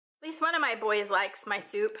least one of my boys likes my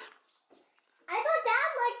soup. I thought Dad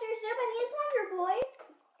likes your soup and he's one of your boys.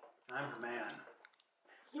 I'm her man.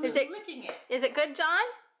 He was licking it. Is it good, John?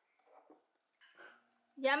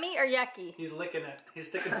 Yummy or yucky? He's licking it. He's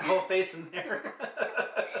sticking his whole face in there.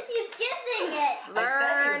 He's kissing it.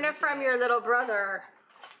 Learn from your little brother.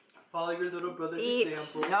 Follow your little brother's Eat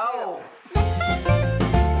example. No.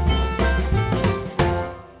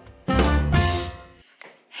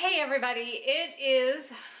 Hey everybody, it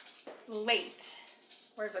is late.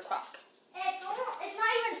 Where's the clock? It's not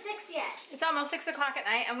even 6 yet. It's almost 6 o'clock at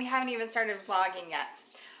night and we haven't even started vlogging yet.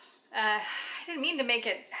 I didn't mean to make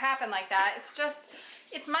it happen like that.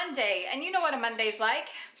 It's Monday, and you know what a Monday's like.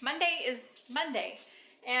 Monday is Monday,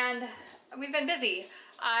 and we've been busy.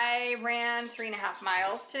 I ran 3.5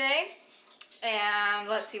 miles today, and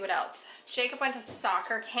let's see what else. Jacob went to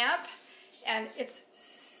soccer camp, and it's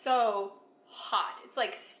so hot. It's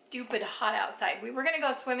like stupid hot outside. We were gonna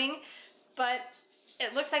go swimming, but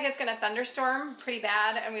it looks like it's gonna thunderstorm pretty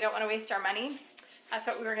bad, and we don't wanna waste our money. That's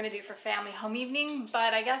what we were gonna do for family home evening,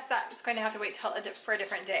 but I guess that's going to have to wait for a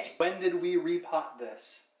different day. When did we repot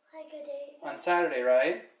this? Like a day. On Saturday,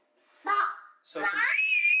 right? So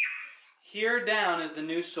here down is the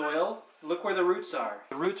new soil. Look where the roots are.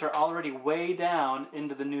 The roots are already way down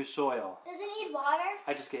into the new soil. Does it need water?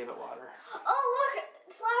 I just gave it water. Oh look,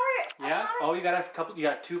 flower. Yeah. Oh, you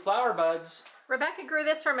got 2 flower buds. Rebecca grew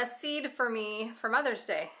this from a seed for me for Mother's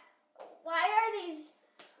Day. Why are these?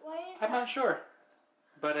 I'm not sure.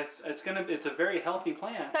 But it's a very healthy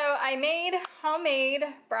plant. So I made homemade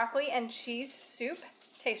broccoli and cheese soup.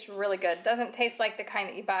 Tastes really good. Doesn't taste like the kind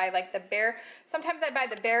that you buy, like the Bear. Sometimes I buy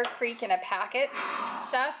the Bear Creek in a packet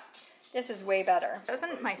stuff. This is way better.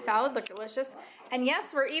 Doesn't my salad look delicious? And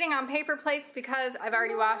yes, we're eating on paper plates because I've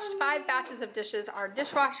already washed 5 batches of dishes. Our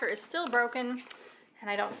dishwasher is still broken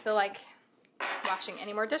and I don't feel like washing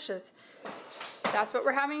any more dishes. That's what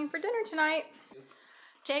we're having for dinner tonight.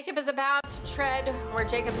 Jacob is about to tread where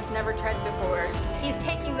Jacob has never tread before. He's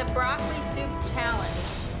taking the broccoli soup challenge.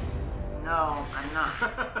 No, I'm not.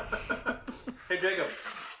 Hey, Jacob.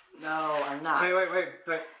 No, I'm not.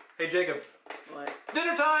 Wait. Hey, Jacob. What?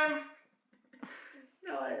 Dinner time!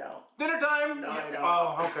 No, I don't. Dinner time! No, I don't.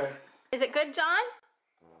 Oh, okay. Is it good, John?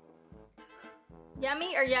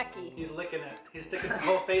 Yummy or yucky? He's licking it. He's sticking his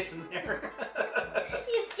whole face in there.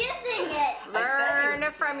 He's kissing it.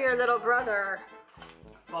 Learn from your little brother.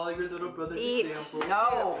 Follow your little brother's Eat example.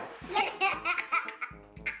 No.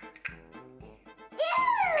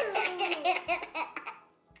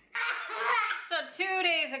 So 2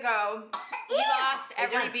 days ago, we lost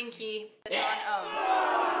every binky that John owns,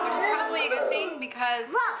 which is probably a good thing because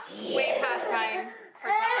it's way past time for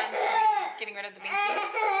John to be getting rid of the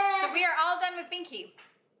binky. So we are all done with binky.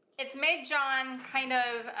 It's made John kind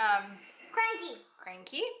of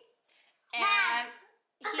cranky, and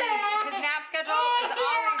his nap schedule is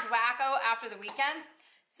always wacko after the weekend.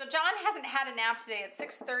 So John hasn't had a nap today at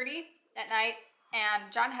 6:30 at night,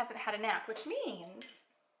 and John hasn't had a nap, which means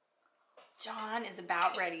John is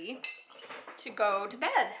about ready to go to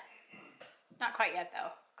bed. Not quite yet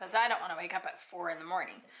though, because I don't want to wake up at 4 in the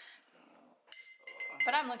morning.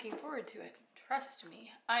 But I'm looking forward to it. Trust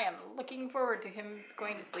me, I am looking forward to him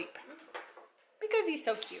going to sleep because he's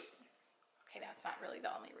so cute. Okay, that's not really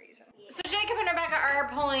the only reason. So Jacob and Rebecca are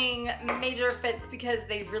pulling major fits because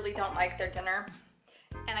they really don't like their dinner.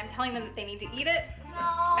 And I'm telling them that they need to eat it.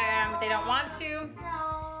 They don't want to.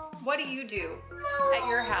 What do you do at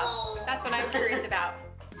your house? That's what I'm curious about.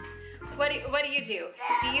 What do you do?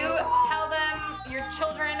 Do you tell them, your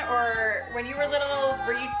children, or when you were little,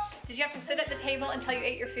 did you have to sit at the table until you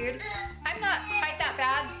ate your food? I'm not quite that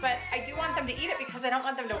bad, but I do want them to eat it because I don't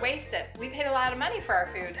want them to waste it. We paid a lot of money for our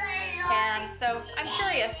food. And so I'm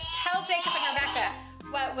curious. Tell Jacob and Rebecca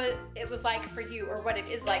what it was like for you or what it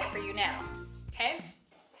is like for you now. Okay?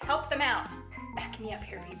 Help them out. Back me up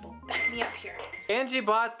here, people. Back me up here. Angie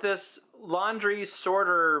bought this laundry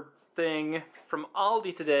sorter thing from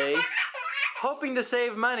Aldi today, hoping to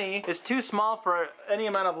save money. It's too small for any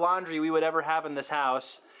amount of laundry we would ever have in this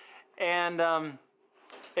house. And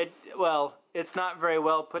it's not very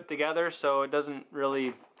well put together, so it doesn't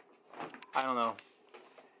really, I don't know.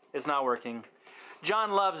 It's not working.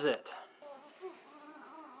 John loves it.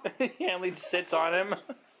 Hanley sits on him.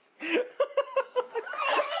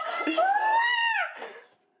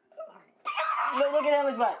 Look at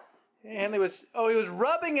Emily's butt. Hanley he was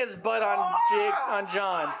rubbing his butt on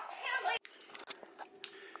John.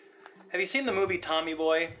 Have you seen the movie Tommy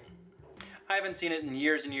Boy? I haven't seen it in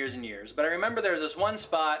years and years and years, but I remember there's this one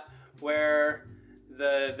spot where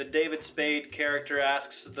the David Spade character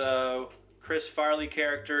asks the Chris Farley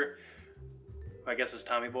character, I guess it's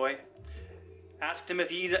Tommy Boy, asked him if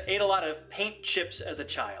he ate a lot of paint chips as a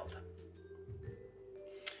child.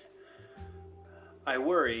 I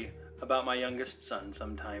worry about my youngest son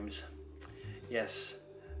sometimes. Yes,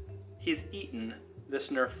 he's eaten this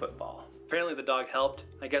Nerf football. Apparently the dog helped.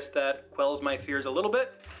 I guess that quells my fears a little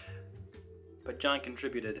bit, but John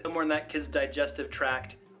contributed. Somewhere in that kid's digestive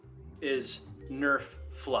tract is Nerf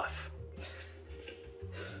fluff.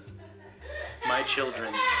 My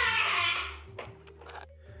children.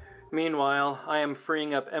 Meanwhile, I am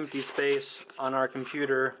freeing up empty space on our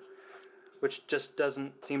computer, which just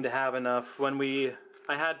doesn't seem to have enough. When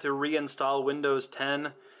I had to reinstall Windows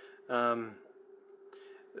 10,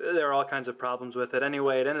 there are all kinds of problems with it.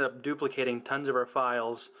 Anyway, it ended up duplicating tons of our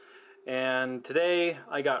files. And today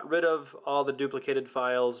I got rid of all the duplicated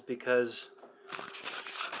files because I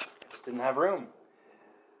just didn't have room.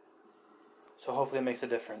 So hopefully it makes a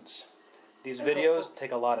difference. These videos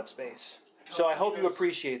take a lot of space. So I hope you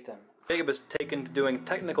appreciate them. Jacob is taken to doing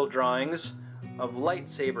technical drawings of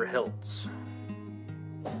lightsaber hilts.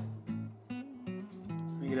 Let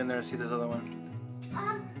me get in there and see this other one.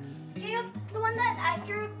 Do you have the one that I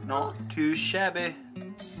drew? Not too shabby.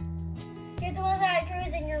 Here's the one that I drew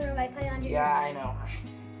is in your room. I put it on your room. Yeah, I know.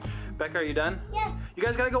 Becca, are you done? Yes. You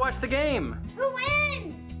guys gotta go watch the game. Who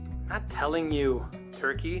wins? Not telling you,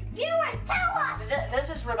 turkey. Viewers, tell us! This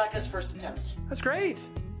is Rebecca's first attempt. That's great.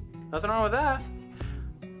 Nothing wrong with that.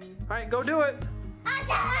 All right, go do it.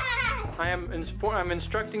 I'm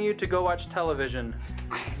instructing you to go watch television.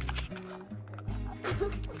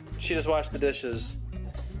 She just washed the dishes.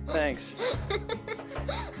 Thanks.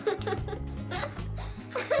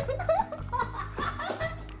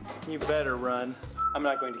 You better run. I'm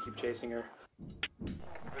not going to keep chasing her. It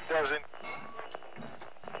doesn't